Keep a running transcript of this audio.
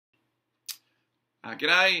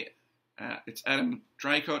G'day, it's Adam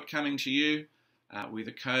Draycott coming to you with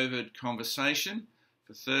a COVID conversation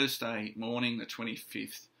for Thursday morning, the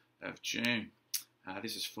 25th of June.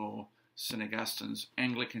 This is for St Augustine's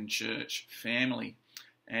Anglican Church family,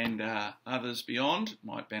 and others beyond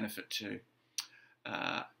might benefit too.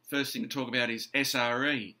 First thing to talk about is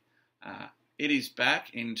SRE. It is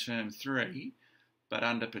back in term 3, but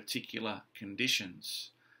under particular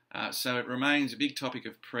conditions. So it remains a big topic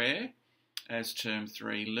of prayer as term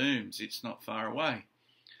 3 looms. It's not far away.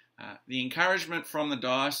 The encouragement from the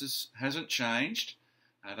diocese hasn't changed.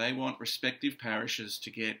 They want respective parishes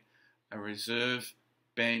to get a reserve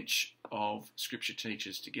bench of scripture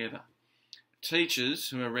teachers together. Teachers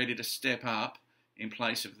who are ready to step up in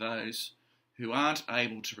place of those who aren't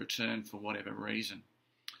able to return for whatever reason.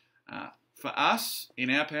 For us, in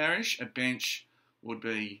our parish, a bench would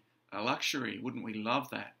be a luxury. Wouldn't we love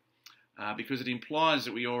that? Because it implies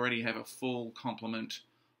that we already have a full complement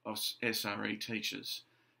of SRE teachers.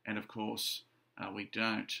 And of course, we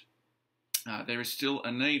don't. There is still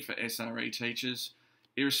a need for SRE teachers,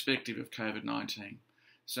 irrespective of COVID-19.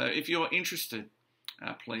 So if you're interested,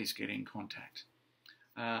 please get in contact.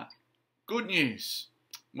 Good news.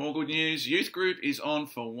 More good news. Youth group is on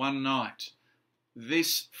for one night.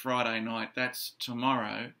 This Friday night, that's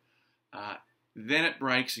tomorrow. Then it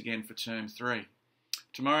breaks again for term 3.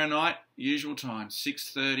 Tomorrow night, usual time,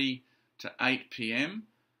 6:30 to 8 p.m.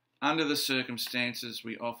 Under the circumstances,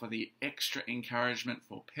 we offer the extra encouragement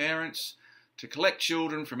for parents to collect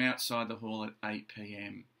children from outside the hall at 8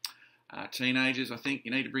 p.m. Teenagers, I think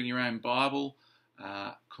you need to bring your own Bible.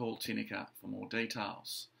 Call Tinnicker for more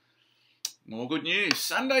details. More good news.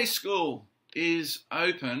 Sunday school is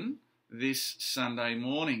open this Sunday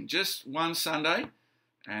morning. Just one Sunday,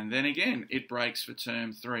 and then again, it breaks for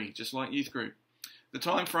term 3, just like youth group. The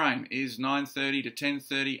time frame is 9:30 to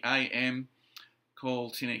 10:30 a.m. Call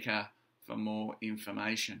Tinnicker for more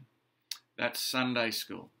information. That's Sunday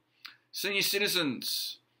school. Senior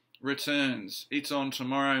Citizens returns. It's on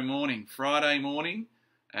tomorrow morning, Friday morning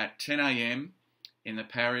at 10 a.m. in the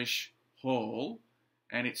parish hall,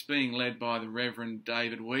 and it's being led by the Reverend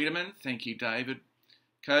David Wiedemann. Thank you, David.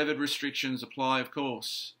 COVID restrictions apply, of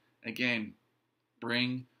course. Again,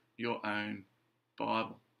 bring your own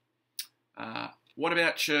Bible. What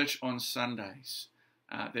about church on Sundays?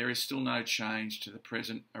 There is still no change to the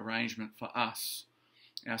present arrangement for us.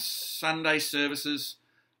 Our Sunday services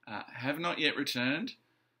have not yet returned.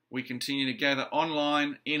 We continue to gather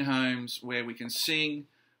online in homes where we can sing,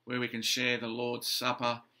 where we can share the Lord's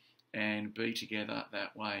Supper and be together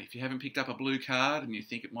that way. If you haven't picked up a blue card and you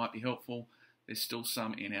think it might be helpful, there's still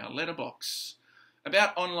some in our letterbox.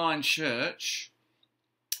 About online church,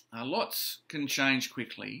 lots can change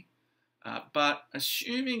quickly. But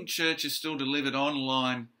assuming church is still delivered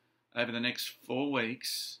online over the next 4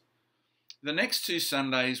 weeks, the next 2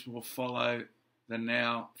 Sundays will follow the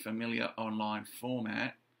now familiar online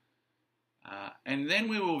format. And then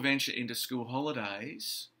we will venture into school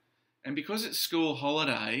holidays. And because it's school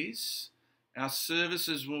holidays, our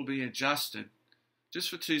services will be adjusted.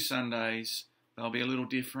 Just for 2 Sundays, they'll be a little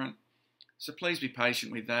different. So please be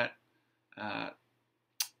patient with that.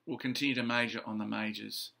 We'll continue to major on the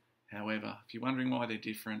majors. However, if you're wondering why they're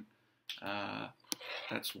different,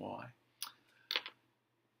 that's why.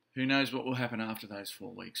 Who knows what will happen after those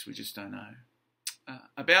 4 weeks? We just don't know.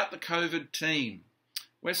 About the COVID team,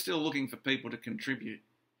 we're still looking for people to contribute.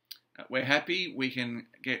 We're happy we can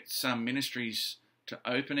get some ministries to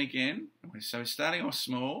open again. So we're starting off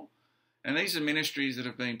small, and these are ministries that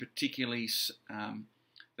have been particularly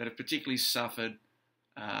suffered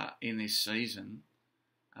in this season,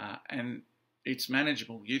 and it's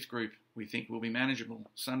manageable. Youth group, we think, will be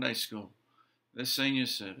manageable. Sunday school, the senior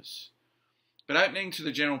service. But opening to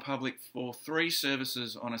the general public for 3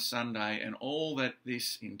 services on a Sunday and all that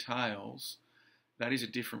this entails, that is a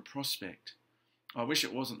different prospect. I wish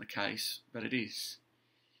it wasn't the case, but it is.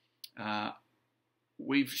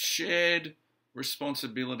 We've shared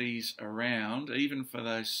responsibilities around, even for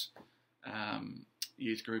those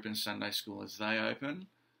youth group and Sunday school as they open.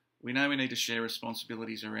 We know we need to share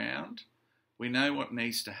responsibilities around. We know what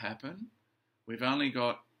needs to happen. We've only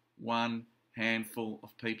got 1 handful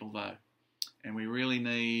of people though, and we really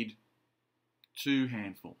need 2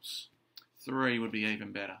 handfuls. 3 would be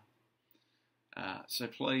even better. So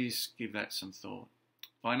please give that some thought.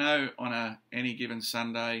 I know on any given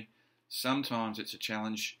Sunday, sometimes it's a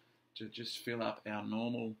challenge to just fill up our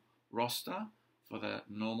normal roster for the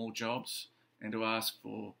normal jobs, and to ask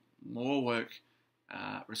for more work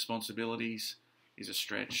responsibilities is a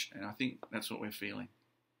stretch, and I think that's what we're feeling.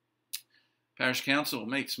 Parish Council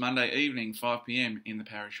meets Monday evening, 5 p.m. in the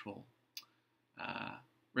parish hall.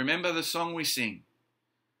 Remember the song we sing.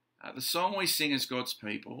 The song we sing as God's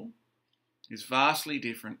people is vastly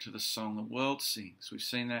different to the song the world sings. We've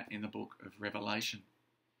seen that in the book of Revelation.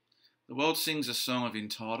 The world sings a song of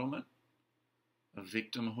entitlement, of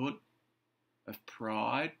victimhood, of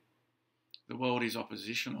pride. The world is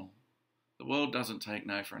oppositional. The world doesn't take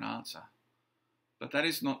no for an answer. But that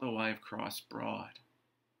is not the way of Christ's bride,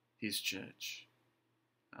 his church.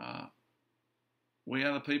 We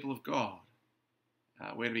are the people of God.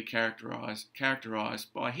 We're to be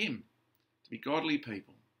characterised by him, to be godly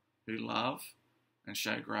people who love and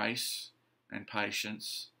show grace and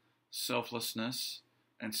patience, selflessness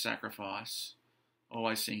and sacrifice,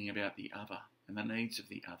 always thinking about the other and the needs of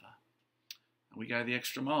the other. We go the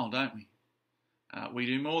extra mile, don't we? We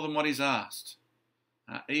do more than what is asked,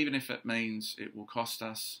 even if it means it will cost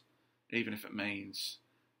us, even if it means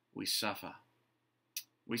we suffer.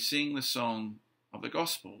 We sing the song of the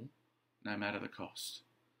gospel no matter the cost.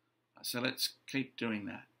 So let's keep doing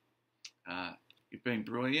that. You've been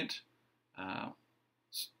brilliant.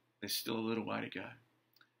 There's still a little way to go.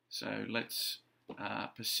 So let's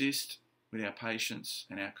persist with our patience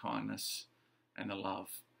and our kindness and the love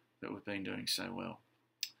that we've been doing so well.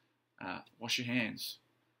 Wash your hands.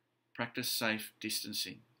 Practice safe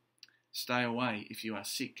distancing. Stay away if you are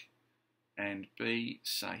sick and be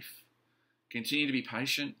safe. Continue to be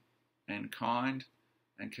patient and kind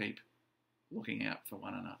and keep looking out for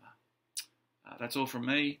one another. That's all from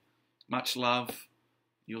me. Much love.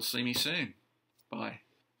 You'll see me soon. Bye.